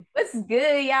What's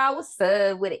good, y'all? What's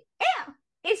up with it? Yeah,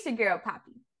 it's your girl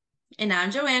Poppy. And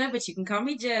I'm Joanna, but you can call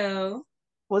me Joe.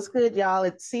 What's good, y'all?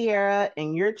 It's Sierra,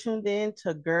 and you're tuned in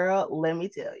to Girl, Let Me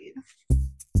Tell You.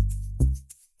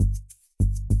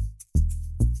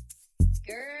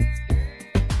 Girl,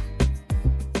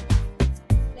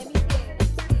 let me tell you. Let me tell you.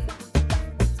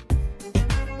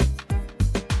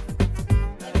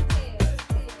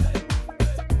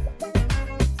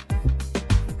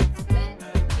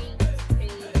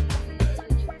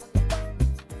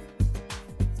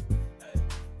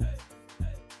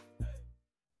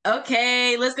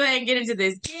 Okay, let's go ahead and get into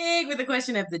this gig with the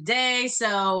question of the day.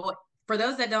 So, for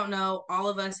those that don't know, all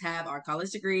of us have our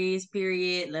college degrees,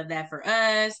 period. Love that for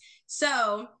us.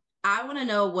 So, I want to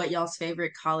know what y'all's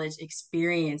favorite college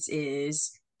experience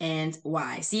is and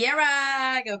why.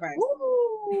 Sierra, go first.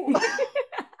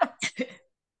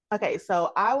 Okay,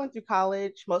 so I went through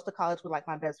college, most of college with like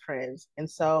my best friends. And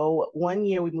so one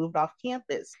year we moved off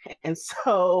campus. And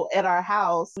so at our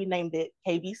house, we named it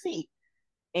KBC.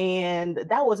 And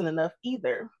that wasn't enough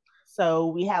either. So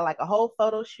we had like a whole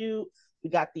photo shoot. We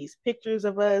got these pictures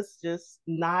of us, just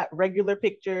not regular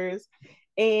pictures,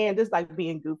 and just like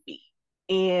being goofy.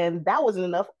 And that wasn't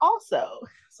enough also.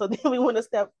 So then we went a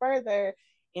step further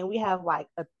and we have like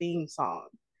a theme song.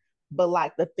 But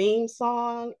like the theme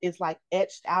song is like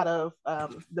etched out of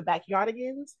the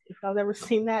Backyardigans. If y'all ever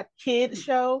seen that kid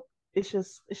show, it's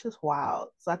just wild.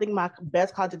 So I think my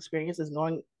best college experience is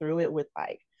going through it with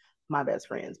like my best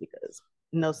friends because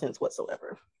no sense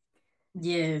whatsoever.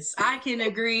 Yes, I can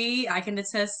agree. I can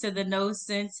attest to the no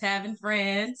sense having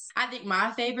friends. I think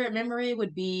my favorite memory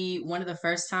would be one of the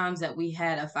first times that we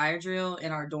had a fire drill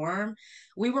in our dorm.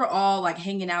 We were all like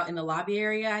hanging out in the lobby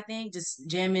area, I think, just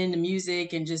jamming the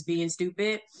music and just being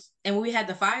stupid. And when we had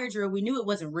the fire drill, we knew it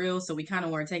wasn't real, so we kind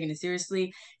of weren't taking it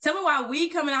seriously. Tell me why we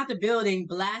coming out the building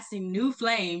blasting New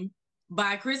Flame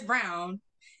by Chris Brown.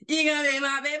 You gonna be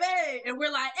my baby. And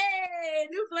we're like, hey,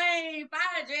 New Flame,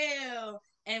 fire drill.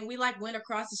 And we like went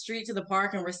across the street to the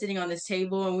park and we're sitting on this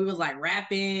table and we was like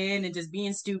rapping and just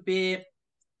being stupid,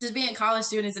 just being college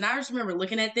students. And I just remember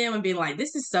looking at them and being like,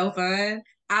 this is so fun.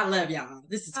 I love y'all.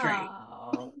 This is great.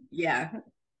 Oh, Yeah.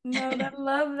 no, I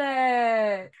love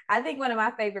that. I think one of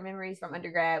my favorite memories from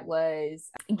undergrad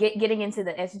was getting into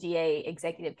the SGA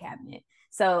executive cabinet.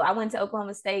 So I went to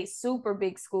Oklahoma State, super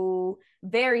big school,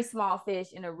 very small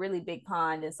fish in a really big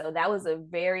pond. And so that was a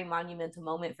very monumental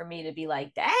moment for me to be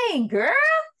like, dang, girl,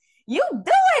 you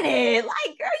doing it.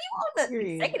 Like, girl, you on the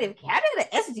executive cabinet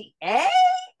at SGA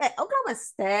at Oklahoma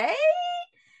State?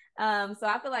 So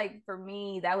I feel like for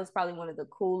me, that was probably one of the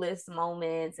coolest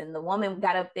moments. And the woman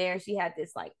got up there, she had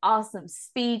this like awesome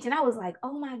speech, and I was like,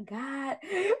 oh my God,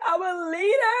 I'm a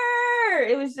leader.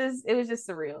 It was just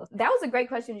surreal. That was a great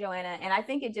question, Joanna. And I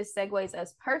think it just segues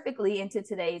us perfectly into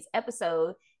today's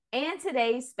episode and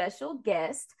today's special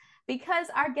guest, because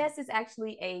our guest is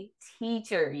actually a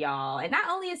teacher, y'all. And not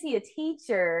only is he a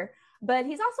teacher, but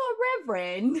he's also a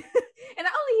reverend. And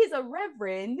not only he's a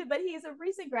reverend, but he is a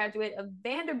recent graduate of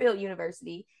Vanderbilt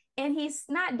University, and he's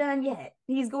not done yet.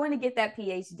 He's going to get that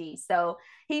PhD. So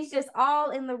he's just all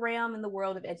in the realm in the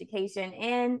world of education.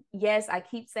 And yes, I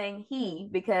keep saying he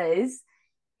because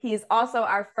he is also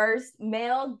our first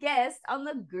male guest on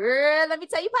the Girl, Let Me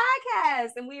Tell You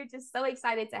podcast. And we are just so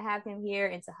excited to have him here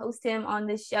and to host him on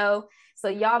this show. So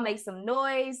y'all make some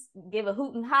noise, give a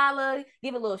hoot and holler,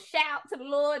 give a little shout to the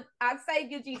Lord, our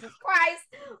Savior Jesus Christ,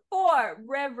 for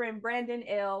Reverend Brandon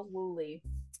L. Wooley.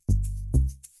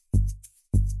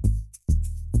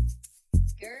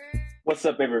 What's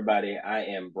up, everybody? I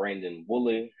am Brandon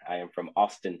Wooley. I am from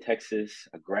Austin, Texas,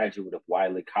 a graduate of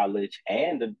Wiley College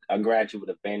and a graduate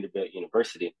of Vanderbilt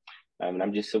University. And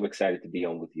I'm just so excited to be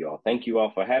on with you all. Thank you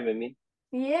all for having me.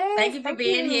 Yes, Thank you for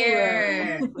being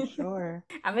here. For sure.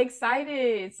 I'm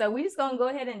excited. So we're just going to go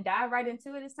ahead and dive right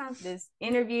into it. It's time for this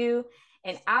interview.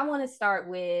 And I want to start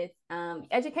with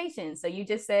education. So you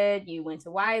just said you went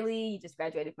to Wiley, you just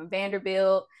graduated from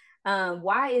Vanderbilt.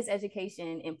 Why is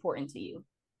education important to you?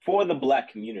 For the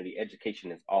Black community, education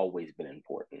has always been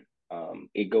important.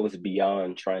 It goes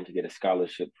beyond trying to get a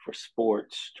scholarship for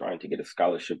sports, trying to get a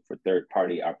scholarship for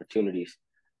third-party opportunities.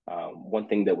 One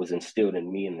thing that was instilled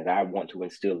in me and that I want to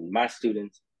instill in my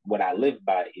students, what I live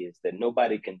by is that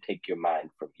nobody can take your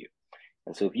mind from you.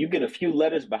 And so if you get a few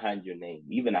letters behind your name,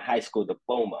 even a high school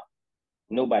diploma,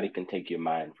 nobody can take your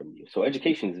mind from you. So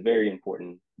education is very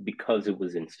important because it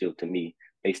was instilled to me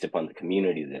based upon the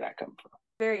community that I come from.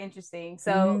 Very interesting.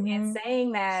 So in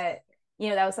saying that,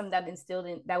 that was something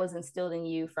that was instilled in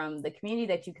you from the community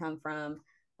that you come from.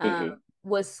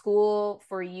 Was school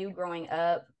for you growing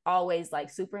up always like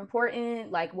super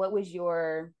important? Like, what was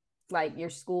your like your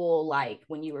school like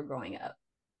when you were growing up?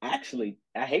 Actually,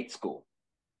 I hate school.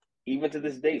 Even to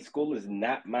this day, school is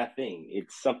not my thing.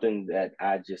 It's something that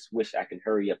I just wish I could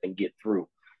hurry up and get through.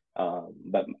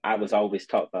 But I was always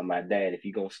taught by my dad, if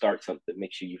you're going to start something,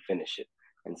 make sure you finish it.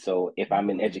 And so if I'm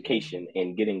in education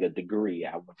and getting a degree,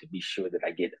 I want to be sure that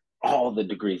I get all the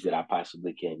degrees that I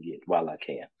possibly can get while I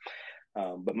can.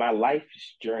 But my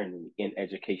life's journey in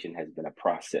education has been a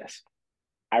process.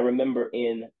 I remember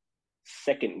in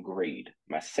second grade,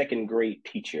 my second grade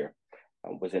teacher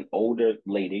was an older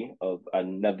lady of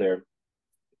another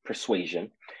persuasion.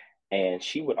 And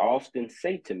she would often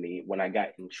say to me when I got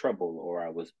in trouble or I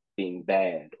was being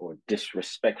bad or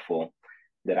disrespectful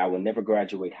that I would never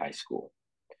graduate high school.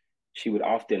 She would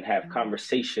often have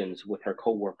conversations with her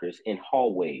coworkers in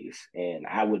hallways, and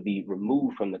I would be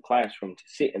removed from the classroom to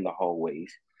sit in the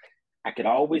hallways. I could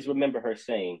always remember her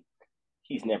saying,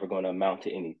 he's never going to amount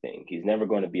to anything. He's never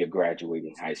going to be a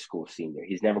graduating high school senior.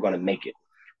 He's never going to make it.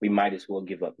 We might as well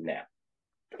give up now.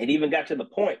 It even got to the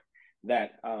point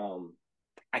that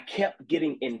I kept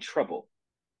getting in trouble,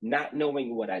 not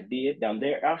knowing what I did. Now,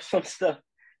 there are some stuff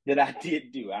that I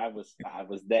did do. I was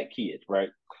that kid, right?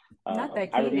 Not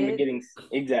that kid.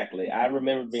 I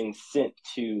remember being sent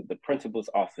to the principal's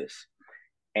office,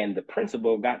 and the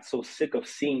principal got so sick of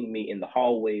seeing me in the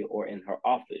hallway or in her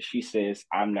office. She says,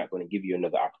 I'm not going to give you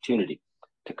another opportunity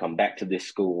to come back to this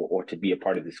school or to be a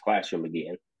part of this classroom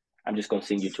again. I'm just going to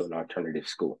send you to an alternative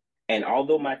school. And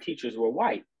although my teachers were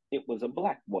white, it was a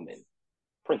Black woman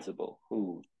principal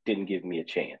who didn't give me a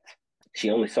chance. She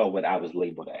only saw what I was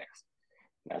labeled as.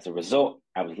 As a result,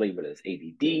 I was labeled as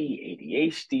ADD,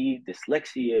 ADHD,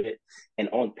 dyslexia, and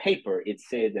on paper, it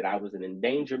said that I was an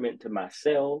endangerment to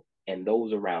myself and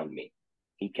those around me.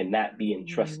 He cannot be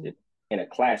entrusted in a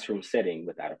classroom setting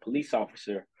without a police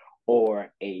officer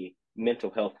or a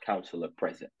mental health counselor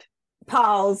present.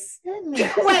 Pause.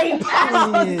 Wait,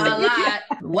 pause. A lot.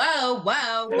 Whoa.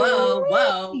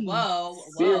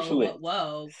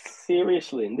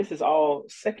 Seriously. And this is all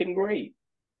second grade.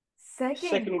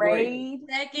 Second grade,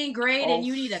 and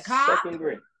you need a cop? Second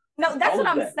grade. No, that's what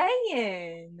I'm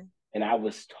saying. And I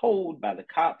was told by the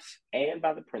cops and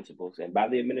by the principals and by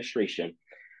the administration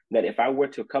that if I were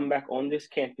to come back on this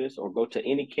campus or go to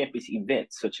any campus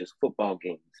events, such as football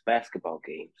games, basketball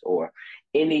games, or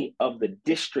any of the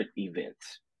district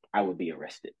events, I would be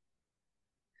arrested.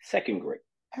 Second grade.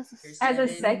 As a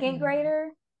second grader?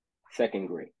 Second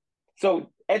grade.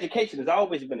 So education has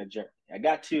always been a journey. I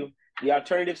got to the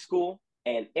alternative school,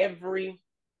 and every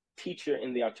teacher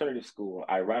in the alternative school,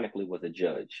 ironically, was a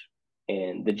judge.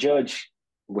 And the judge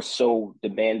was so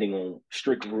demanding on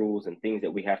strict rules and things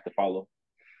that we have to follow.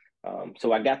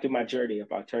 So I got through my journey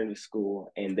of alternative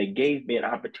school, and they gave me an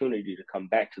opportunity to come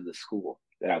back to the school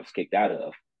that I was kicked out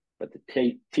of. But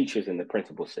the teachers and the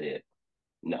principal said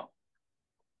no.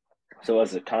 So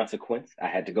as a consequence, I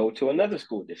had to go to another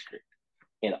school district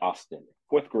in Austin,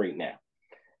 fourth grade now.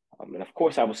 And of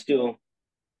course, I was still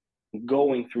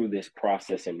going through this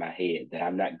process in my head that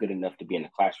I'm not good enough to be in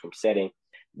a classroom setting.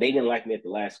 They didn't like me at the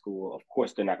last school. Of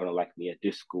course, they're not going to like me at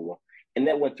this school. And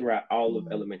that went throughout all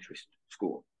of elementary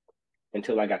school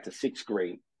until I got to sixth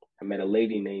grade. I met a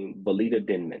lady named Belita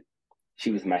Denman.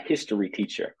 She was my history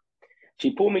teacher.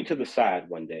 She pulled me to the side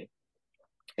one day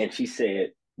and she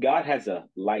said, God has a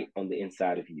light on the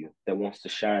inside of you that wants to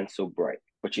shine so bright,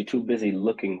 but you're too busy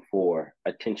looking for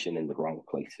attention in the wrong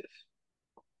places.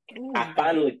 I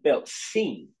finally felt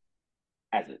seen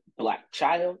as a Black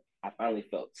child. I finally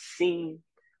felt seen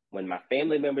when my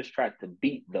family members tried to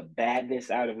beat the badness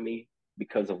out of me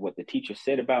because of what the teacher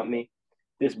said about me.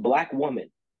 This Black woman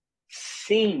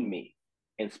seen me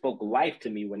and spoke life to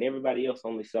me when everybody else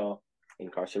only saw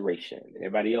incarceration.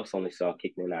 Everybody else only saw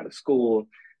kicking out of school.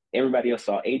 Everybody else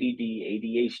saw ADD,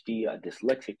 ADHD, a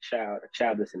dyslexic child, a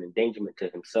child that's an endangerment to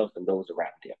himself and those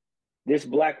around him. This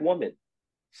Black woman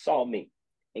saw me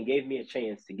and gave me a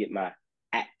chance to get my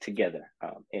act together.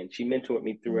 And she mentored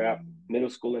me throughout middle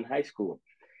school and high school.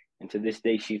 And to this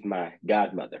day, she's my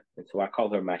godmother. And so I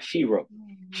call her my shero.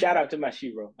 Shout out to my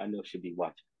shero. I know she'll be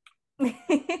watching.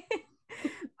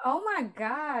 Oh my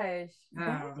gosh.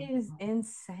 That is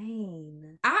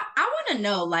insane. I want to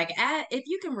know, like, if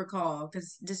you can recall,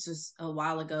 because this was a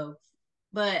while ago,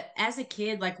 but as a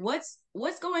kid, like, what's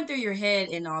going through your head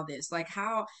in all this? Like,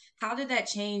 how did that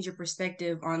change your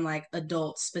perspective on, like,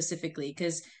 adults specifically?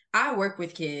 Because I work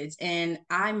with kids and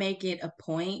I make it a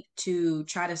point to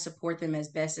try to support them as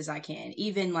best as I can,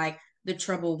 even like the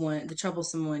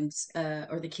troublesome ones,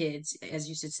 or the kids, as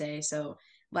you should say. So,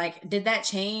 like, did that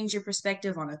change your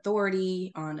perspective on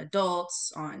authority, on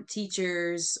adults, on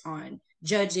teachers, on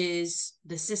judges,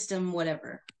 the system,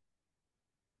 whatever?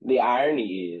 The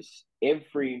irony is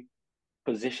every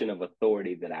position of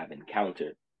authority that I've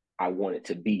encountered, I wanted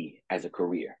to be as a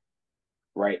career,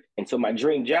 right? And so my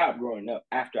dream job growing up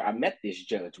after I met this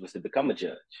judge was to become a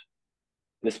judge.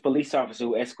 This police officer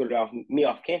who escorted me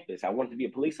off campus, I wanted to be a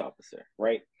police officer,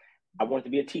 right? I wanted to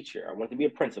be a teacher. I wanted to be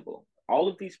a principal. All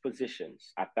of these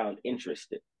positions I found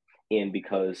interested in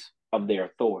because of their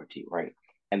authority, right?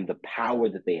 And the power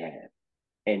that they had.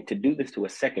 And to do this to a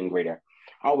second grader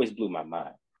always blew my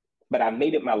mind. But I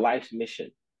made it my life's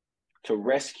mission to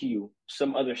rescue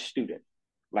some other student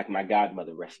like my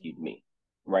godmother rescued me,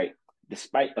 right?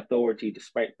 Despite authority,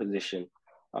 despite position,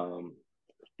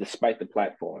 despite the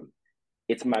platform,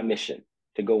 it's my mission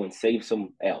to go and save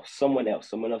someone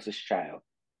else's child,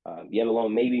 yet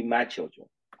alone maybe my children,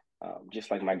 just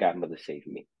like my godmother saved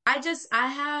me. I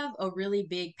have a really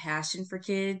big passion for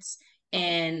kids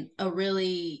and a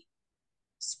really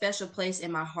special place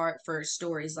in my heart for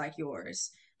stories like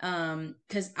yours.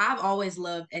 Because I've always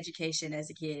loved education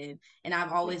as a kid, and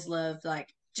I've always loved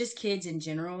like just kids in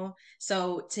general.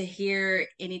 So to hear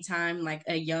anytime like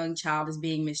a young child is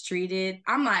being mistreated,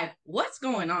 I'm like, what's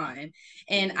going on?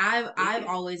 And I've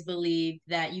always believed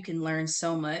that you can learn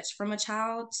so much from a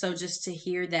child. So just to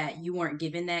hear that you weren't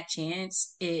given that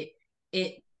chance, it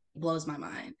blows my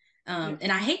mind.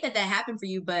 And I hate that happened for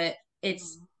you, but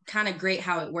it's kind of great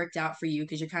how it worked out for you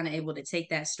because you're kind of able to take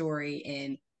that story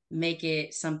and make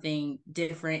it something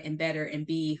different and better and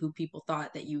be who people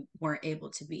thought that you weren't able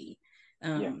to be.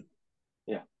 I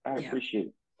appreciate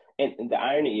it. And the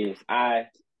irony is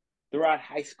throughout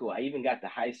high school, I even got to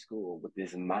high school with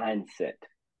this mindset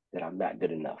that I'm not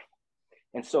good enough.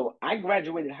 And so I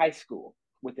graduated high school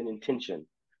with an intention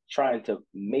trying to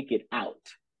make it out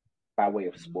by way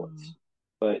of sports.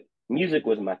 But music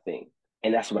was my thing,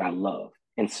 and that's what I love.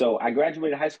 And so I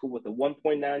graduated high school with a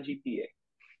 1.9 GPA.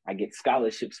 I get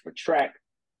scholarships for track,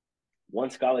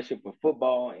 one scholarship for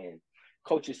football, and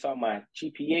coaches saw my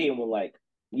GPA and were like,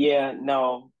 yeah,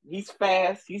 no, he's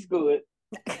fast, he's good,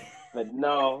 but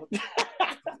no.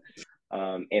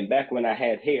 And back when I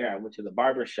had hair, I went to the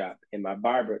barber shop, and my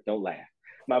barber, don't laugh,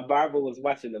 my barber was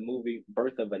watching the movie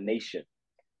Birth of a Nation.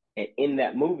 And in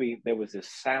that movie, there was this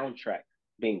soundtrack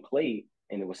being played,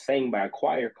 and it was sang by a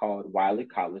choir called Wiley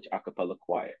College Acapella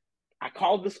Choir. I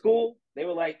called the school. They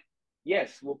were like,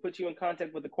 yes, we'll put you in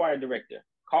contact with the choir director.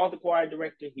 Called the choir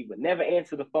director. He would never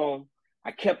answer the phone.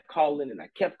 I kept calling, and I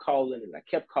kept calling, and I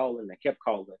kept calling, and I kept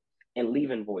calling, and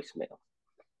leaving voicemail.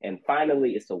 And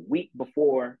finally, it's a week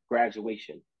before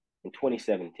graduation in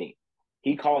 2017.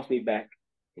 He calls me back,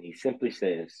 and he simply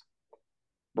says,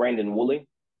 Brandon Wooley,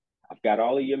 I've got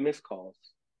all of your missed calls,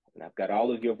 and I've got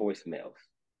all of your voicemails.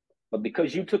 But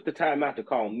because you took the time out to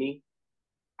call me,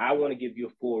 I want to give you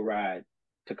a full ride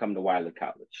to come to Wiley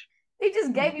College. They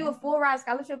just gave you a full ride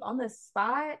scholarship on the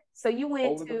spot? So you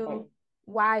went to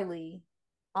Wiley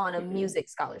on a music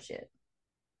scholarship?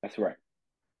 That's right.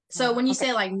 So when you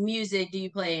say like music, do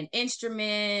you play an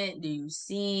instrument? Do you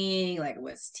sing? Like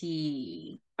what's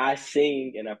T? I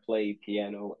sing and I play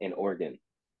piano and organ.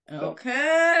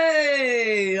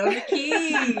 Okay, on the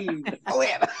keys.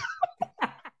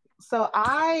 So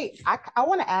I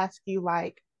want to ask you,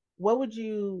 like, what would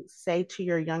you say to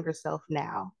your younger self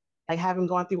now? Like having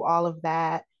gone through all of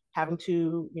that, having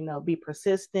to, be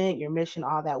persistent, your mission,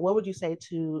 all that. What would you say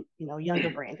to, younger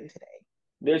Brandon today?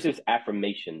 There's this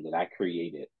affirmation that I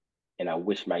created, and I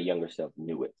wish my younger self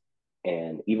knew it.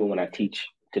 And even when I teach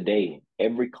today,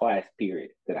 every class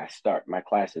period that I start my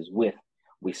classes with,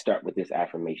 we start with this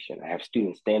affirmation. I have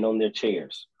students stand on their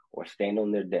chairs or stand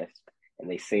on their desks, and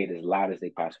they say it as loud as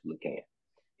they possibly can.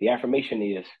 The affirmation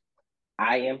is,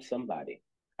 I am somebody.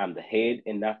 I'm the head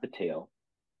and not the tail.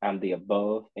 I'm the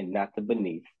above and not the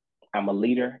beneath. I'm a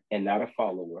leader and not a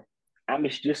follower. I'm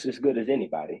just as good as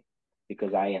anybody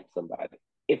because I am somebody.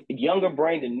 If younger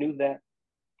Brandon knew that,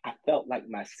 I felt like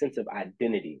my sense of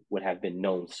identity would have been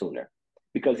known sooner.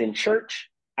 Because in church,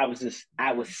 I was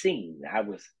seen.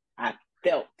 I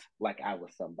felt like I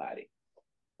was somebody.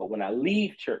 But when I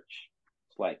leave church,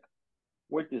 it's like,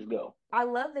 where'd this go? I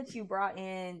love that you brought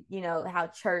in, how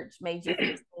church made you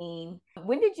feel seen.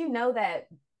 When did you know that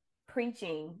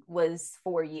preaching was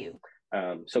for you?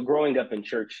 So growing up in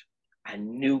church, I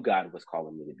knew God was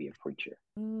calling me to be a preacher.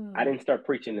 I didn't start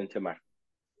preaching until my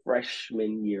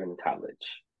freshman year in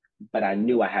college, but I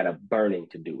knew I had a burning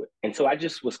to do it. And so I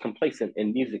just was complacent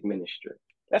in music ministry.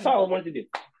 That's all I wanted to do.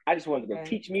 I just wanted to go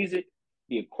teach music,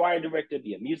 be a choir director,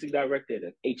 be a music director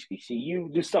at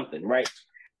HBCU, do something, right?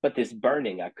 But this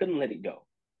burning, I couldn't let it go.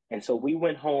 And so we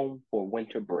went home for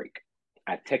winter break.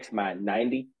 I text my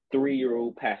 90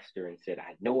 3-year-old pastor and said,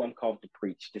 I know I'm called to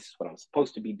preach. This is what I'm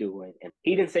supposed to be doing. And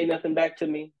he didn't say nothing back to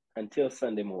me until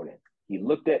Sunday morning. He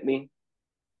looked at me.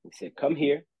 He said, come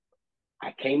here.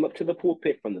 I came up to the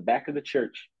pulpit from the back of the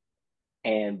church.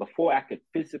 And before I could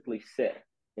physically sit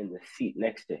in the seat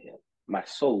next to him, my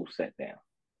soul sat down.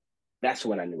 That's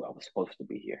when I knew I was supposed to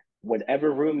be here.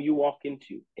 Whatever room you walk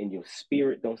into and your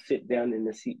spirit don't sit down in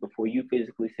the seat before you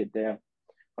physically sit down,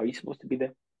 are you supposed to be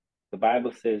there? The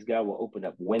Bible says God will open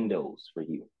up windows for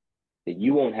you, that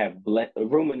you won't have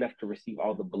room enough to receive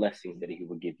all the blessings that he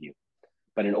will give you.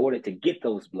 But in order to get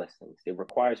those blessings, it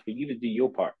requires for you to do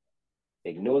your part.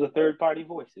 Ignore the third-party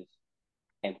voices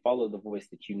and follow the voice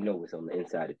that you know is on the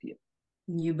inside of you.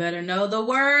 You better know the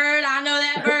word. I know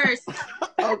that verse.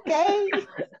 Okay.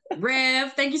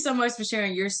 Rev, thank you so much for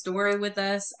sharing your story with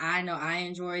us. I know I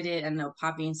enjoyed it. I know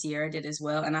Poppy and Sierra did as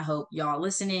well. And I hope y'all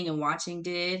listening and watching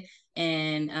did.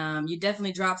 And you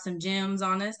definitely dropped some gems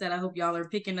on us that I hope y'all are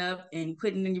picking up and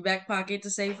putting in your back pocket to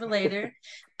save for later.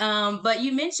 But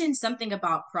you mentioned something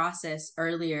about process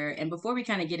earlier. And before we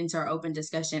kind of get into our open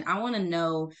discussion, I want to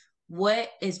know, what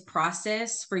is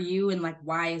process for you, and like,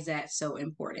 why is that so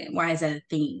important? Why is that a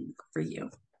theme for you?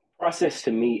 Process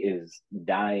to me is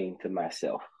dying to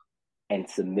myself and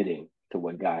submitting to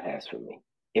what God has for me.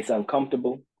 It's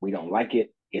uncomfortable. We don't like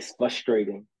it. It's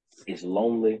frustrating. It's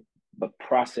lonely. But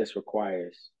process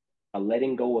requires a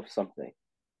letting go of something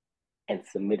and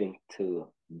submitting to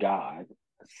God,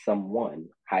 someone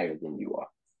higher than you are.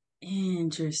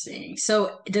 Interesting.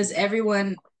 So does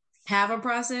everyone have a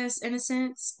process in a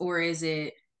sense, or is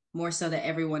it more so that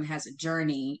everyone has a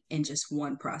journey in just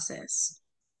one process?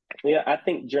 Yeah, I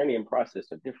think journey and process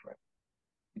are different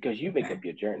because you make Okay. up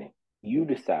your journey. You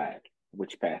decide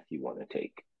which path you want to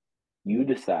take. You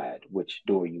decide which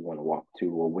door you want to walk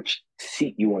to or which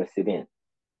seat you want to sit in.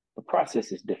 The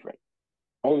process is different.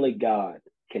 Only God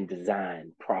can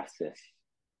design process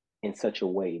in such a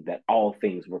way that all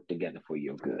things work together for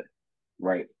your good,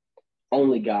 right?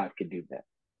 Only God could do that.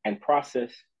 And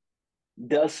process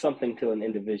does something to an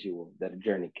individual that a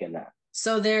journey cannot.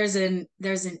 So there's an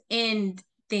end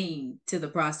thing to the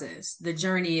process. The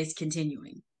journey is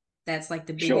continuing. That's like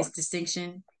the biggest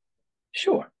distinction.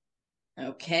 Sure.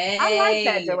 Okay. I like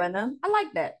that, Joanna. I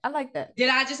like that. I like that. Did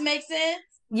I just make sense?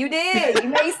 You did. You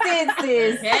made sense,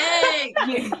 sis.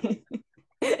 Okay.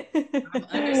 I'm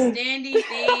understanding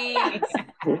things.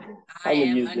 I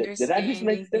am understanding Did I just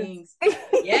make things.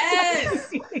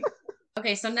 Yes.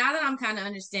 Okay, so now that I'm kind of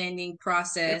understanding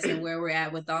process and where we're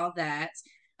at with all that,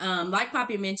 like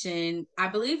Poppy mentioned, I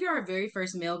believe you're our very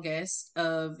first male guest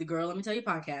of the Girl Let Me Tell You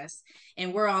podcast.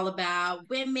 And we're all about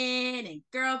women and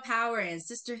girl power and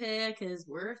sisterhood because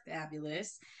we're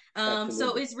fabulous.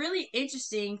 So it's really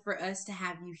interesting for us to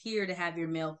have you here to have your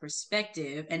male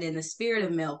perspective. And in the spirit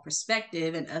of male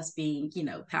perspective and us being,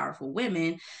 powerful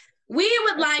women, we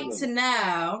would like to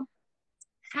know,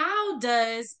 how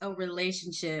does a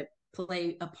relationship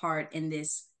play a part in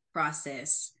this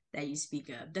process that you speak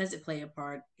of? Does it play a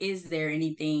part? Is there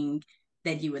anything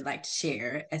that you would like to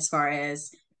share as far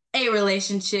as a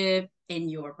relationship in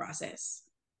your process?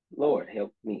 Lord,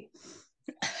 help me.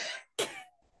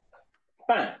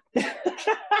 Fine.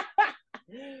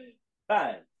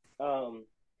 Fine.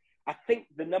 I think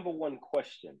the number one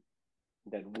question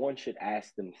that one should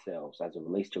ask themselves as it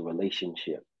relates to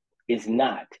relationship is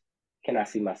not, can I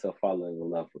see myself falling in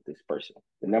love with this person?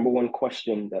 The number one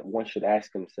question that one should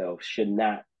ask themselves should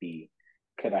not be,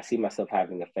 could I see myself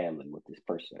having a family with this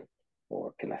person?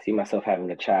 Or can I see myself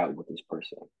having a child with this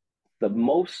person? The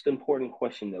most important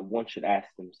question that one should ask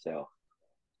themselves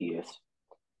is,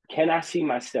 can I see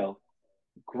myself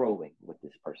growing with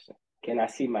this person? Can I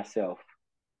see myself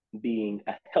being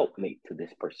a helpmate to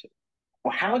this person?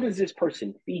 Or how does this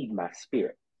person feed my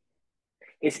spirit?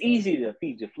 It's easy to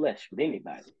feed your flesh with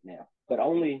anybody now, but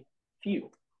only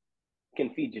few can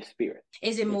feed your spirit.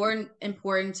 Is it more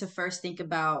important to first think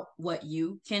about what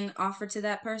you can offer to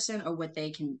that person or what they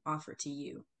can offer to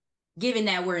you, given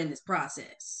that we're in this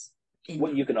process?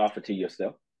 What you can offer to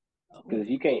yourself. Because if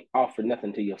you can't offer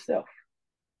nothing to yourself,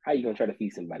 how are you going to try to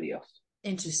feed somebody else?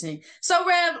 Interesting. So,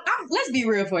 Rev, let's be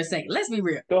real for a second. Let's be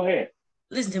real. Go ahead.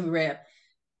 Listen to me, Rev.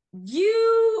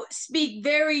 You speak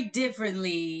very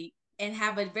differently and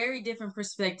have a very different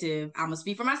perspective. I'm going to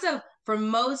speak for myself, for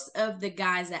most of the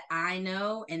guys that I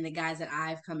know and the guys that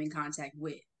I've come in contact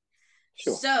with.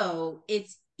 Sure. So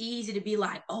it's easy to be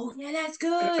like, oh, yeah, that's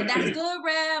good. That's good,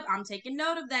 Rev. I'm taking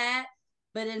note of that.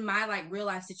 But in my real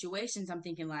life situations, I'm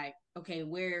thinking okay,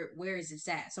 where is this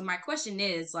at? So my question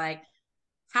is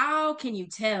how can you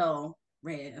tell,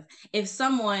 Rev, if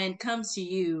someone comes to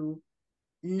you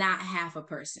not half a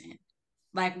person?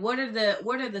 Like, what are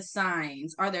the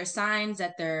signs? Are there signs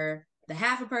that they're the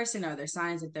half a person? Are there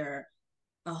signs that they're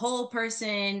a whole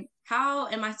person? How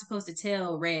am I supposed to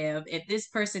tell Rev if this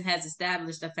person has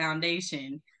established a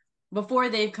foundation before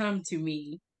they've come to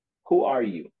me? Who are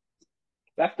you?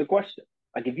 That's the question.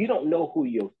 Like if you don't know who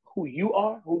you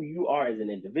are as an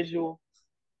individual,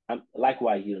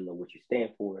 likewise you don't know what you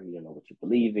stand for, you don't know what you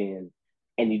believe in,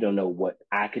 and you don't know what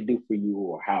I could do for you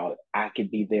or how I could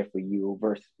be there for you,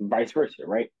 versus vice versa,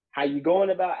 right? How you going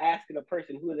about asking a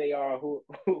person who they are, who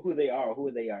they are, or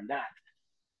who they are not?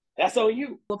 That's on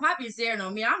you. Well, Poppy is staring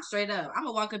on me. I'm straight up. I'm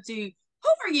gonna walk up to you. Who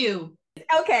are you?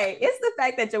 Okay, it's the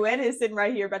fact that Joanna is sitting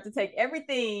right here about to take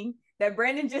everything that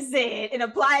Brandon just said and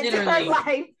apply it to her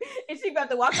life, and she's about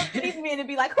to walk up to these men and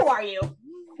be like, "Who are you?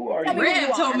 Who are you?"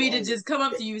 Rev told me to just come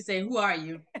up to you and say, "Who are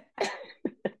you?"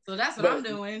 So that's what I'm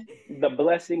doing. The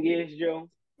blessing is, Joe,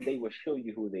 they will show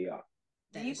you who they are.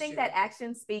 Do you think that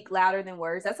actions speak louder than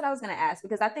words? That's what I was going to ask,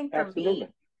 because I think for me,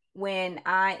 when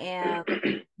I am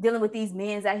dealing with these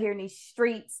men out here in these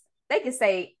streets, they could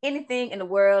say anything in the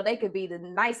world. They could be the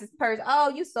nicest person. Oh,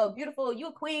 you so beautiful. You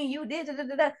a queen. You did. Da, da,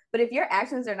 da, da. But if your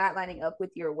actions are not lining up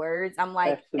with your words, I'm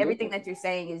like, everything that you're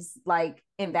saying is like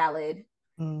invalid.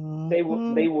 They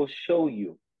will show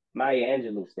you. Maya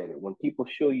Angelou said it. When people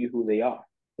show you who they are,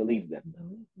 believe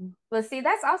them. But see,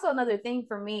 that's also another thing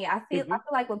for me. I feel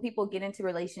like when people get into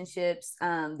relationships,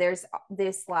 there's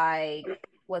this like,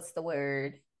 what's the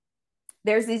word?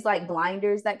 There's these like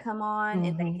blinders that come on,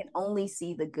 and they can only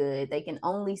see the good. They can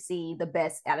only see the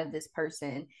best out of this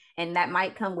person. And that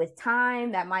might come with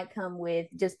time. That might come with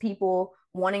just people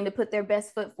wanting to put their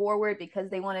best foot forward because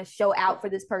they want to show out for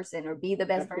this person or be the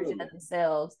best version of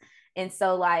themselves. And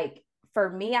so like, for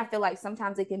me, I feel like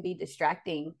sometimes it can be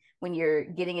distracting when you're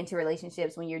getting into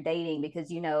relationships, when you're dating,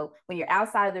 because, you know, when you're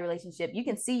outside of the relationship, you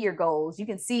can see your goals, you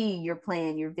can see your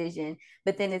plan, your vision,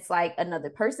 but then it's like another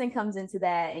person comes into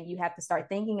that and you have to start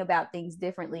thinking about things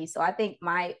differently. So I think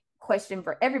my question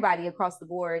for everybody across the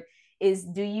board is,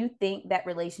 do you think that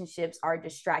relationships are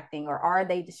distracting, or are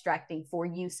they distracting for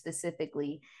you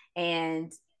specifically?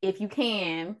 And if you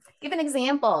can, give an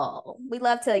example. We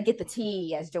love to get the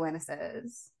tea, as Joanna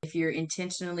says. If you're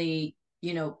intentionally,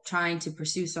 you know, trying to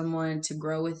pursue someone to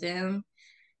grow with them,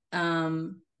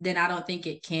 then I don't think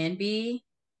it can be.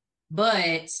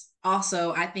 But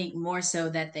also, I think more so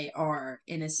that they are,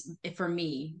 for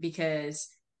me, because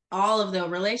all of the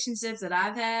relationships that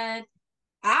I've had,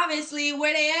 obviously,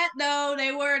 where they at, though,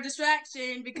 they were a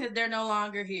distraction because they're no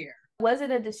longer here. Was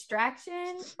it a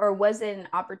distraction, or was it an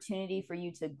opportunity for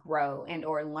you to grow and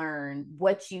or learn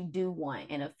what you do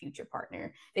want in a future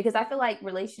partner? Because I feel like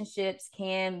relationships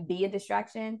can be a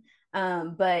distraction,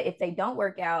 but if they don't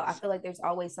work out, I feel like there's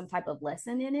always some type of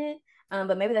lesson in it.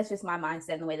 But maybe that's just my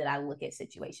mindset and the way that I look at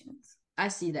situations. I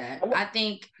see that. I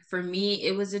think for me,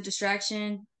 it was a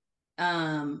distraction,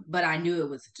 but I knew it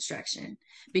was a distraction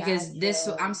because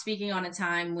I'm speaking on a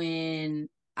time when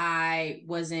I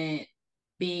wasn't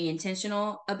being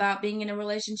intentional about being in a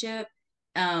relationship.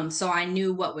 So I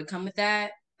knew what would come with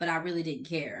that, but I really didn't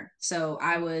care. So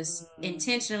I was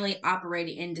intentionally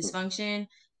operating in dysfunction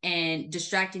and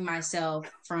distracting myself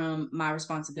from my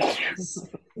responsibilities.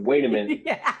 Wait a minute.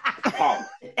 Pause.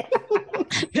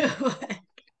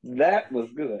 That was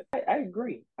good. I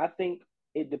agree. I think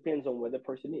it depends on where the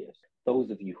person is. Those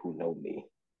of you who know me,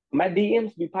 my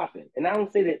DMs be popping, and I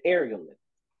don't say that arrogantly.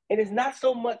 And it's not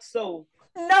so much so.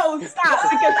 No, stop,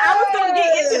 because I was going to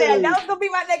get into that. That was going to be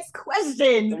my next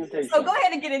question. So go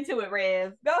ahead and get into it,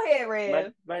 Rev. Go ahead,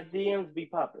 Rev. My DMs be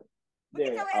popping.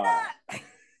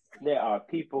 There are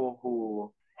people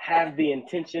who have the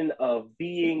intention of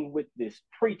being with this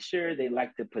preacher. They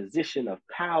like the position of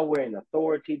power and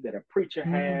authority that a preacher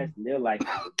has. And they're like,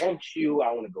 I want you.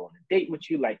 I want to go on a date with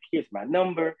you. Like, here's my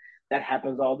number. That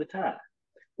happens all the time.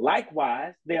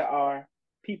 Likewise, there are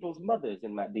people's mothers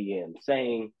in my DM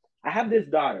saying, I have this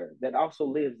daughter that also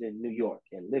lives in New York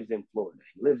and lives in Florida,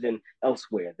 lives in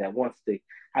elsewhere, that wants to,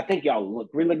 I think y'all look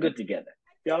really good together.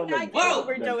 Y'all look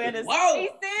over Joanna's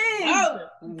Wait.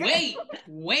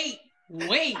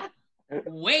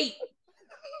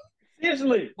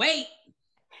 Seriously. Wait.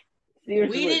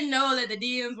 Seriously. We didn't know that the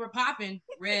DMs were popping,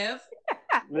 Rev.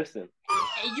 Listen.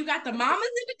 Hey, you got the mamas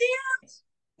in the DMs?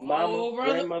 Mama,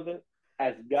 grandmother,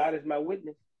 as God is my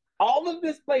witness. All of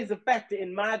this plays a factor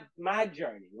in my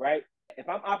journey, right? If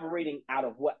I'm operating out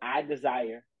of what I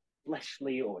desire,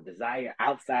 fleshly, or desire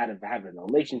outside of having a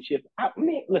relationship,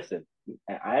 listen,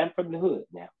 I am from the hood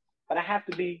now, but I have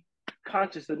to be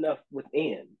conscious enough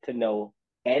within to know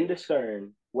and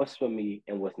discern what's for me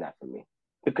and what's not for me.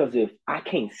 Because if I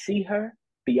can't see her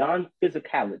beyond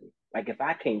physicality, like if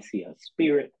I can't see her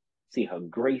spirit, see her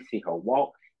grace, see her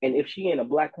walk. And if she ain't a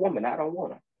Black woman, I don't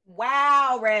want her.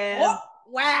 Wow, Rev.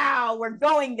 Wow, we're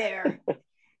going there.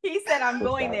 He said, I'm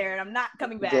going there and I'm not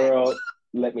coming back. Girl,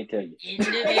 let me tell you.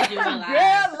 Individualized.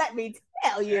 Girl, let me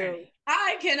tell you.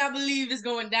 I cannot believe it's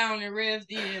going down in Rev's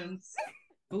DMs.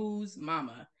 Boo's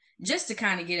mama. Just to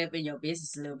kind of get up in your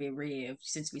business a little bit, Rev,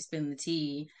 since we spin the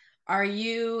tea, are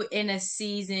you in a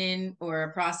season or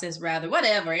a process, rather,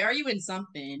 whatever, are you in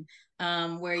something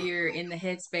where you're in the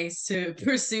headspace to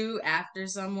pursue after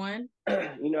someone?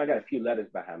 You know, I got a few letters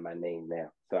behind my name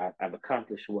now. So I've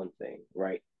accomplished one thing,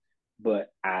 right?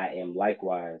 But I am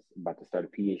likewise about to start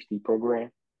a PhD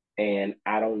program. And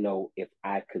I don't know if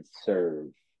I could serve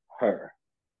her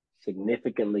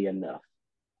significantly enough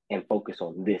and focus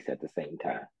on this at the same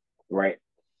time, right?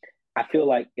 I feel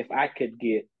like if I could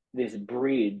get this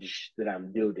bridge that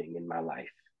I'm building in my life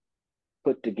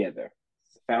put together,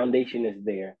 the foundation is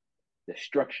there, the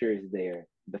structure is there,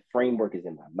 the framework is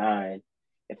in my mind.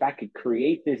 If I could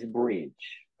create this bridge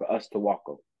for us to walk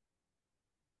over,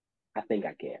 I think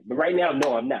I can. But right now,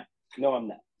 no, I'm not. No, I'm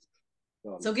not.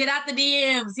 So get out the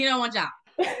DMs. He don't want y'all.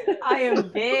 I am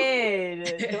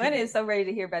dead. Joanna is so ready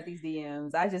to hear about these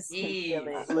DMs. I just can feel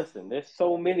it. Listen, there's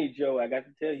so many, Joe. I got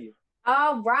to tell you.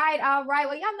 All right.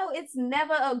 Well, y'all know it's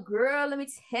never a girl, let me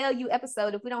tell you,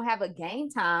 episode if we don't have a game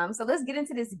time. So let's get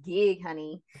into this gig,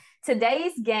 honey.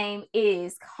 Today's game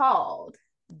is called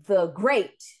The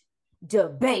Great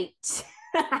Debate.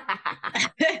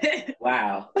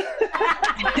 Wow.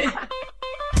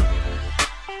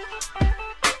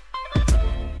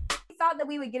 Thought that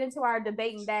we would get into our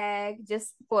debating bag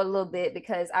just for a little bit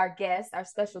because our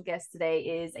special guest today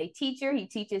is a teacher. He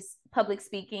teaches public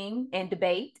speaking and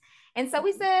debate. And so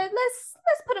we said,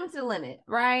 let's put him to the limit,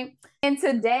 right? And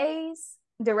today's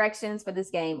directions for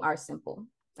this game are simple.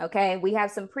 Okay, we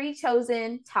have some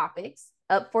pre-chosen topics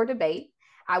up for debate.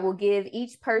 I will give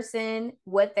each person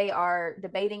what they are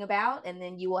debating about, and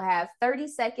then you will have 30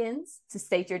 seconds to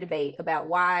state your debate about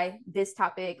why this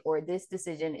topic or this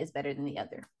decision is better than the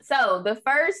other. So the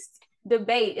first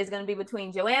debate is going to be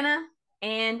between Joanna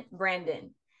and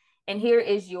Brandon. And here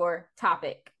is your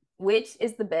topic. Which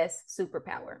is the best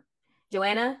superpower?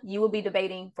 Joanna, you will be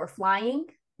debating for flying.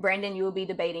 Brandon, you will be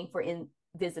debating for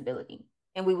invisibility.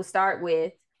 And we will start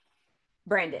with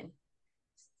Brandon.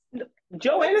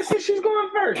 Joanna said she's going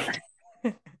first.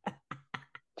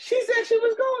 She said she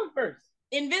was going first.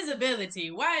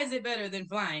 Invisibility. Why is it better than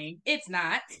flying? It's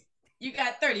not. You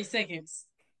got 30 seconds.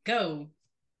 Go.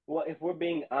 Well, if we're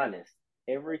being honest,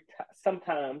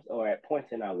 sometimes or at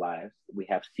points in our lives, we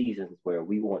have seasons where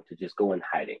we want to just go in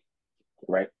hiding,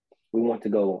 right? We want to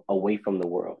go away from the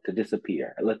world, to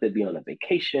disappear. Let that be on a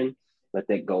vacation. Let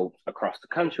that go across the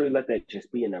country. Let that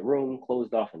just be in a room,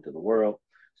 closed off into the world,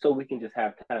 so we can just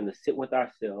have time to sit with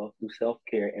ourselves, do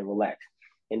self-care, and relax.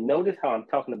 And notice how I'm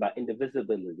talking about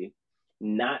indivisibility,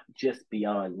 not just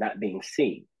beyond not being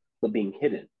seen, but being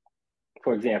hidden.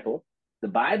 For example, the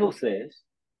Bible says,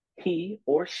 he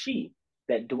or she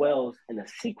that dwells in a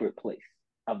secret place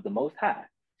of the Most High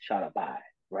shall abide,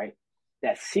 right?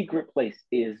 That secret place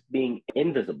is being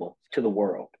invisible to the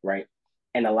world, right?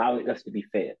 And allowing us to be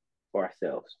fed for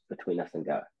ourselves between us and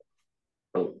God.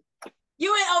 Boom.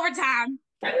 You in overtime.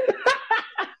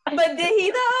 But did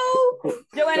he though?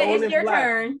 Joanna, it's your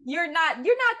turn. You're not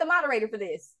the moderator for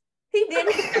this. He did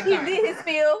his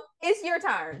spiel. It's your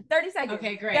turn. 30 seconds.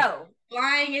 Okay, great. Go.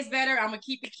 Flying is better. I'm gonna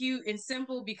keep it cute and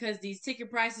simple because these ticket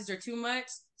prices are too much.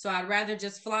 So I'd rather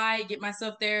just fly, get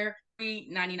myself there,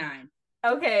 $3.99.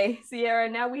 Okay, Sierra,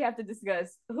 now we have to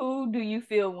discuss who do you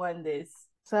feel won this?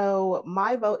 So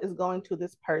my vote is going to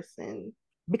this person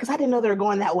because I didn't know they were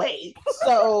going that way.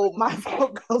 So my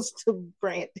vote goes to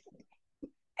Brandon.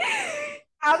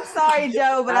 I'm sorry,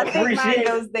 Joe, but I think mine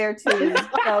goes there too.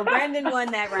 So Brandon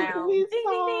won that round. Ding, ding,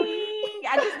 ding.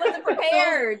 I just wasn't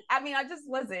prepared. I just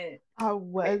wasn't. I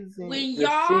wasn't. When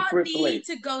y'all need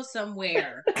to go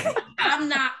somewhere, I'm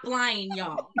not flying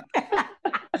y'all.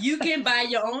 You can buy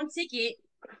your own ticket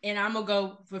and I'm gonna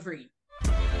go for free.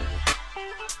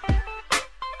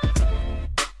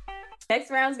 Next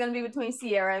round is going to be between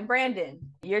Sierra and Brandon.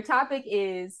 Your topic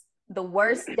is the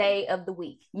worst day of the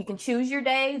week. You can choose your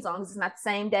day as long as it's not the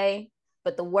same day,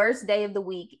 but the worst day of the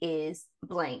week is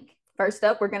blank. First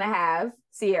up, we're going to have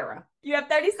Sierra. You have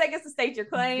 30 seconds to state your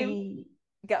claim.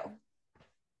 Go.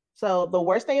 So the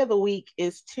worst day of the week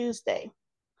is Tuesday.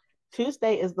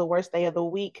 Tuesday is the worst day of the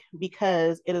week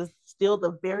because it is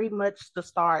still very much the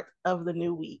start of the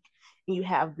new week. And you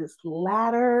have this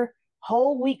latter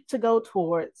whole week to go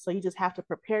towards. So you just have to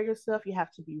prepare yourself. You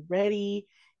have to be ready.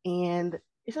 And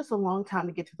it's just a long time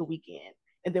to get to the weekend.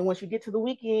 And then once you get to the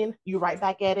weekend, you're right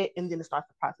back at it, and then it starts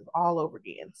the process all over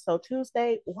again. So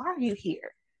Tuesday, why are you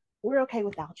here? We're okay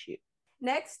without you.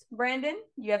 Next, Brandon,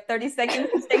 you have 30 seconds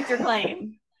to state your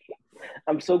claim.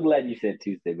 I'm so glad you said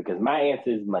Tuesday because my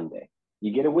answer is Monday.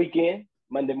 You get a weekend,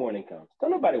 Monday morning comes. Don't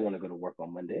nobody want to go to work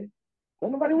on Monday.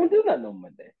 Don't nobody want to do nothing on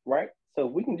Monday, right? So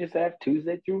we can just have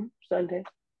Tuesday through Sunday.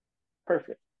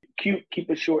 Perfect. Cute, keep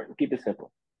it short and keep it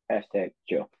simple. Hashtag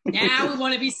Joe. Now we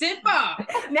want to be simple. now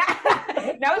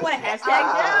we want to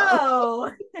hashtag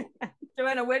Joe.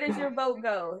 Joanna, where does your vote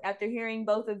go after hearing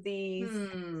both of these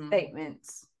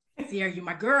statements? Sierra, you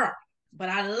my girl, but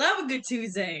I love a good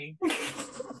Tuesday.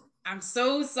 I'm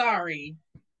so sorry.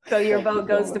 So your vote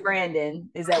goes to Brandon.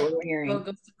 Is that what we're hearing? Vote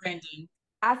goes to Brandon.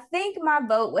 I think my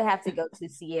vote would have to go to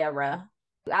Sierra.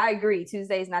 I agree.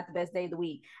 Tuesday is not the best day of the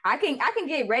week. I can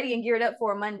get ready and geared up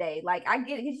for a Monday. Like I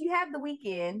get it because you have the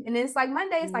weekend, and then it's like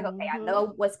Monday. It's like okay, I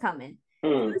know what's coming.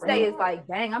 Tuesday is like,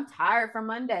 dang, I'm tired from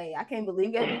Monday. I can't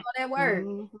believe you got to do all that work.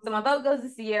 So my vote goes to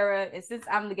Sierra, and since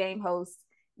I'm the game host,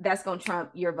 that's gonna trump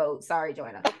your vote. Sorry,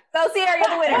 Joanna. So Sierra, you're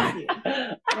the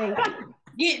winner. Thank you.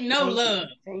 Get no love.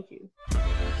 Thank you.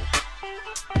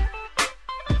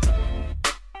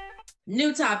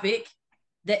 New topic.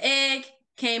 The egg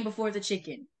came before the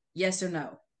chicken. Yes or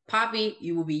no? Poppy,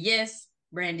 you will be yes.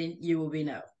 Brandon, you will be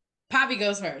no. Poppy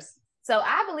goes first. So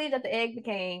I believe that the egg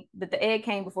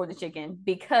came before the chicken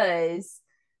because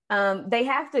they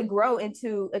have to grow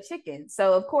into a chicken.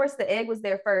 So of course the egg was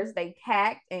there first. They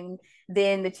hacked, and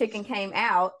then the chicken came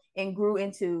out and grew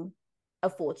into a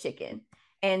full chicken.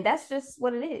 And that's just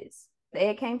what it is. The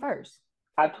egg came first.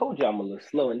 I told you I'm a little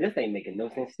slow, and this ain't making no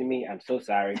sense to me. I'm so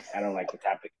sorry. I don't like the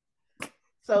topic.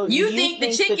 So you think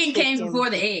the chicken came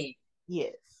before the egg?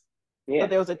 Yes. Yeah. So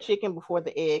there was a chicken before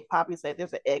the egg. Poppy said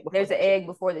there's an egg before There's an egg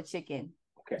before the chicken.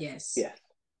 Okay. Yes. Yes.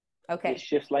 Okay. It's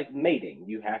just like mating.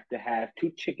 You have to have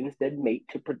two chickens that mate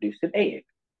to produce an egg.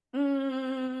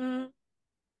 Where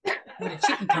did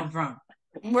chicken come from?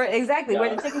 Where did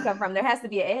the chicken come from? There has to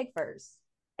be an egg first.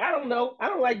 I don't know. I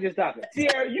don't like this topic.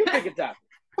 Sierra, you pick a topic.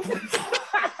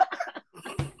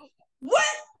 What?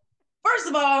 First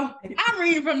of all, I'm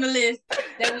reading from the list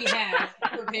that we have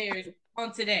prepared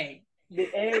on today. The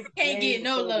egg I can't get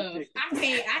no love.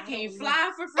 I can't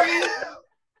fly for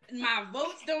free. My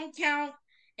votes don't count,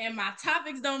 and my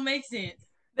topics don't make sense.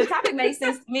 The topic makes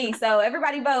sense to me. So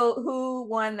everybody vote who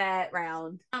won that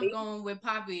round. I'm going with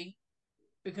Poppy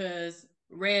because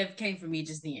Rev came for me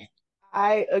just then.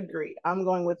 I agree. I'm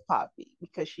going with Poppy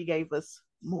because she gave us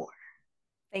more.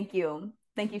 Thank you.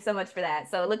 Thank you so much for that.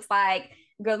 So it looks like,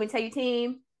 girl, let me tell you,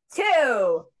 team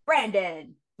 2,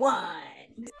 Brandon 1.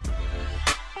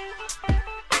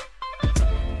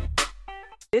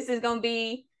 This is going to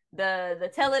be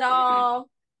the tell it all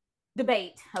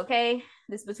debate, okay?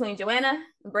 This is between Joanna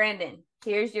and Brandon.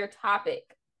 Here's your topic.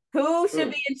 Who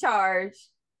should be in charge,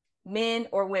 men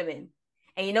or women?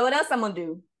 And you know what else I'm going to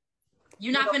do?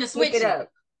 You're not going to switch it up.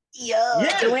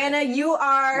 Yes. Joanna, you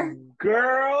are...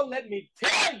 Girl, let me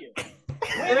tell you.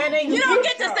 Joanna, you don't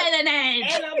get to say the name.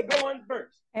 And I'm going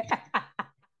first.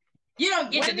 You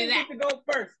don't get to do that. Get to go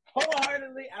first.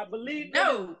 Wholeheartedly, I believe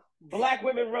no. Black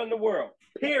women run the world.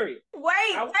 Period.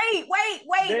 Wait. Pause.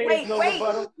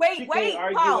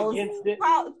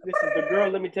 This is the Girl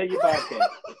Let Me Tell You podcast.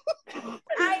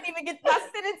 I didn't even get my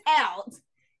sentence out.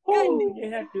 Ooh,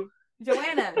 you have to.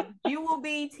 Joanna, you will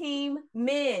be team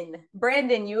men.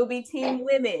 Brandon, you will be team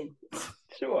women.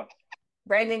 Sure.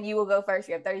 Brandon, you will go first.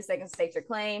 You have 30 seconds to state your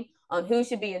claim on who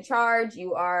should be in charge.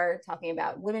 You are talking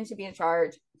about women should be in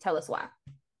charge. Tell us why.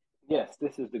 Yes,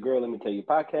 this is the Girl Let Me Tell You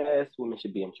podcast. Women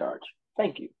should be in charge.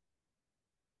 Thank you.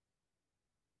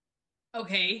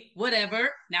 Okay, whatever.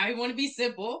 Now you want to be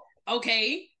simple.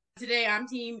 Okay. Today I'm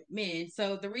team men.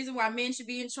 So the reason why men should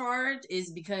be in charge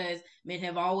is because men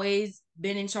have always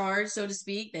been in charge, so to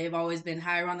speak. They've always been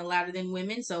higher on the ladder than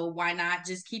women. So why not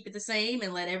just keep it the same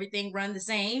and let everything run the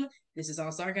same? This is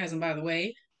all sarcasm, by the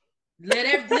way.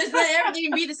 Let's let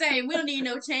everything be the same. We don't need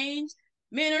no change.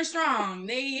 Men are strong.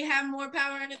 They have more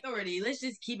power and authority. Let's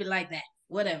just keep it like that.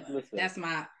 Whatever. Listen.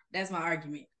 That's my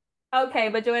argument. Okay,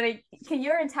 but Joanna, can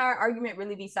your entire argument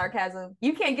really be sarcasm?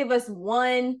 You can't give us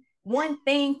one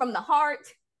thing from the heart.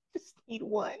 Just need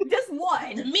one. Just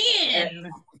one. Men.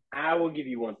 I will give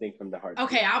you one thing from the heart.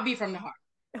 Okay, I'll be from the heart.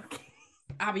 Okay.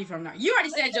 I'll be from the heart. You already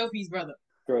said Joe P's brother.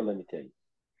 Girl, let me tell you.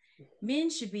 Men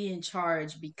should be in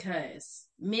charge because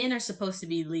men are supposed to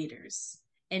be leaders.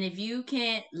 And if you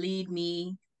can't lead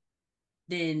me,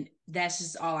 then that's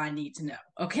just all I need to know.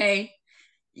 Okay?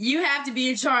 You have to be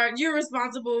in charge. You're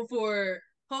responsible for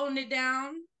holding it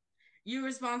down. You're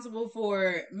responsible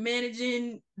for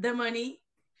managing the money.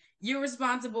 You're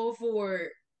responsible for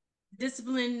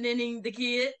disciplining the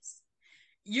kids.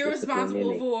 You're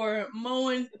responsible for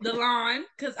mowing the lawn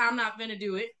because I'm not gonna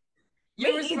do it.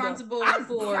 You're responsible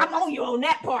for. I'm on you on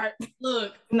that part.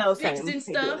 Look, no, fixing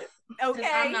stuff because okay.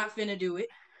 I'm not finna do it.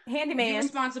 Handyman. You're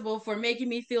responsible for making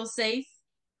me feel safe.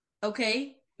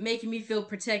 Okay, making me feel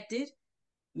protected.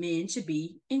 Men should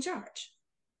be in charge.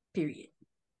 Period.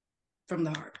 From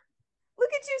the heart. Look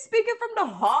at you speaking from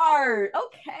the heart.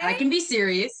 Okay. I can be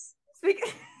serious.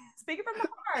 Speaking from the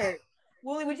heart.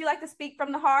 Wooley, would you like to speak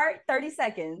from the heart? 30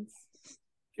 seconds.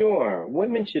 Sure.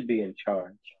 Women should be in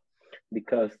charge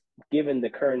because given the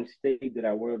current state that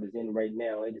our world is in right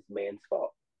now, it is man's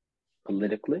fault.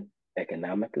 Politically,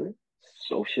 economically,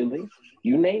 socially,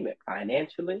 you name it,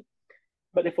 financially.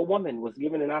 But if a woman was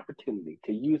given an opportunity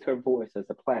to use her voice as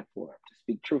a platform to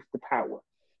speak truth to power,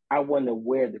 I wonder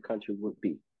where the country would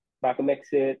be. Malcolm X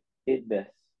said it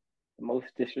best. The most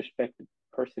disrespected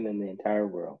person in the entire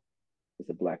world is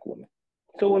a Black woman.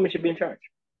 So women should be in charge.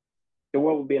 The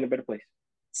world would be in a better place.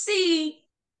 See,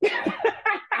 he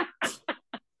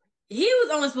was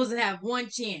only supposed to have one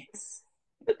chance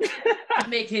to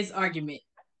make his argument.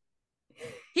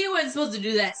 He wasn't supposed to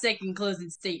do that second closing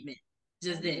statement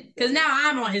just then, because now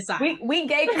I'm on his side. We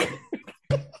gave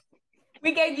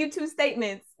you two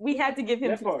statements. We had to give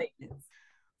him two statements.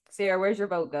 Sierra, where's your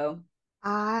vote go?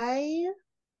 I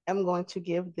am going to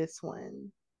give this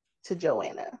one to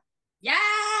Joanna. Yeah,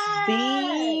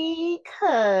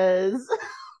 because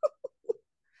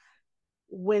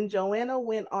when Joanna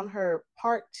went on her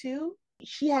part 2,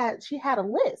 she had a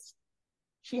list.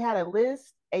 She had a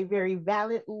list, a very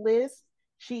valid list.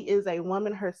 She is a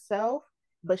woman herself,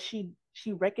 but she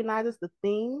recognizes the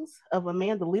things of a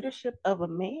man, the leadership of a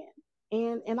man,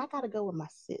 and I gotta go with my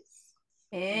sis.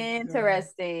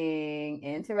 Interesting.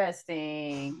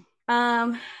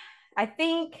 I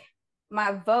think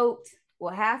my vote will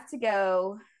have to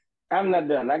go. I'm not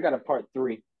done. I got a part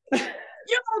 3.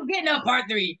 You don't get no part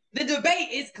 3. The debate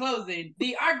is closing.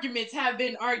 The arguments have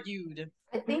been argued.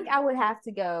 I think I would have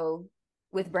to go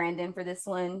with Brandon for this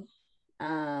one.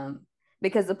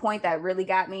 Because the point that really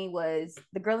got me was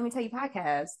the Girl Let Me Tell You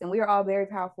podcast. And we are all very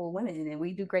powerful women and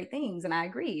we do great things. And I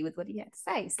agree with what he had to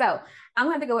say. So I'm going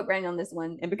to have to go with Brandon on this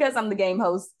one. And because I'm the game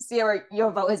host, Sierra,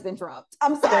 your vote has been dropped.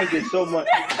 I'm sorry. Thank you so much.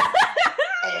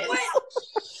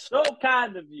 So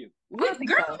kind of you. Girl, let me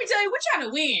tell you, we're trying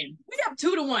to win. We have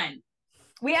 2-1.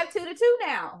 We have 2-2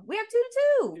 now. We have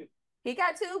 2-2. He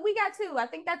got 2. We got 2. I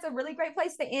think that's a really great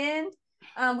place to end.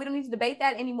 We don't need to debate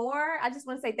that anymore. I just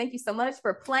want to say thank you so much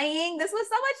for playing. This was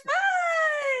so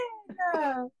much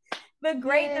fun. The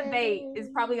great debate is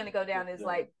probably going to go down as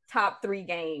like top 3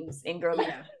 games in girly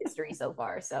history so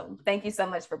far. So thank you so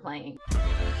much for playing.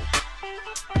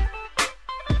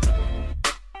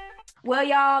 Well,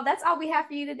 y'all, that's all we have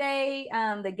for you today.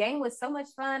 The game was so much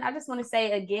fun. I just want to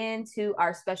say again to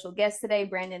our special guest today,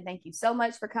 Brandon, thank you so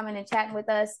much for coming and chatting with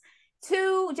us.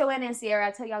 To Joanna and Sierra,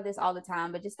 I tell y'all this all the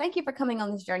time, but just thank you for coming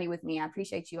on this journey with me. I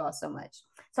appreciate you all so much.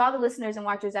 To all the listeners and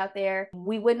watchers out there,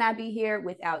 we would not be here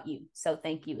without you. So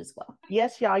thank you as well.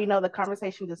 Yes, y'all, the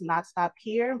conversation does not stop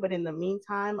here, but in the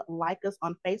meantime, like us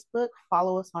on Facebook,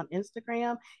 follow us on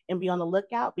Instagram, and be on the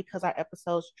lookout because our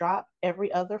episodes drop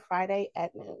every other Friday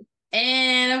at noon.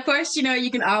 And of course,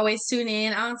 you can always tune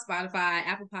in on Spotify,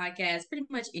 Apple Podcasts, pretty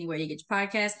much anywhere you get your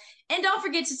podcasts. And don't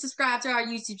forget to subscribe to our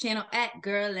YouTube channel at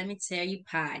Girl Let Me Tell You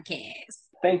Podcast.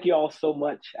 Thank you all so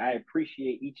much. I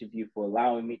appreciate each of you for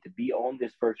allowing me to be on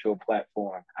this virtual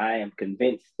platform. I am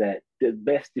convinced that the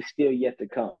best is still yet to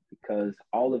come because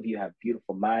all of you have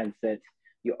beautiful mindsets.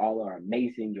 You all are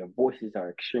amazing. Your voices are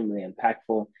extremely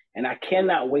impactful. And I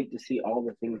cannot wait to see all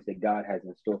the things that God has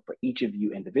in store for each of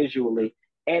you individually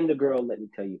and the Girl Let Me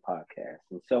Tell You podcast.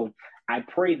 And so I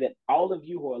pray that all of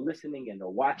you who are listening and are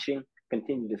watching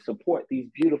continue to support these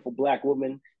beautiful Black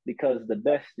women because the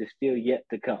best is still yet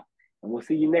to come. And we'll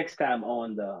see you next time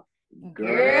on the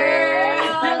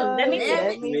Girl Let Me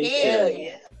Tell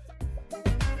You.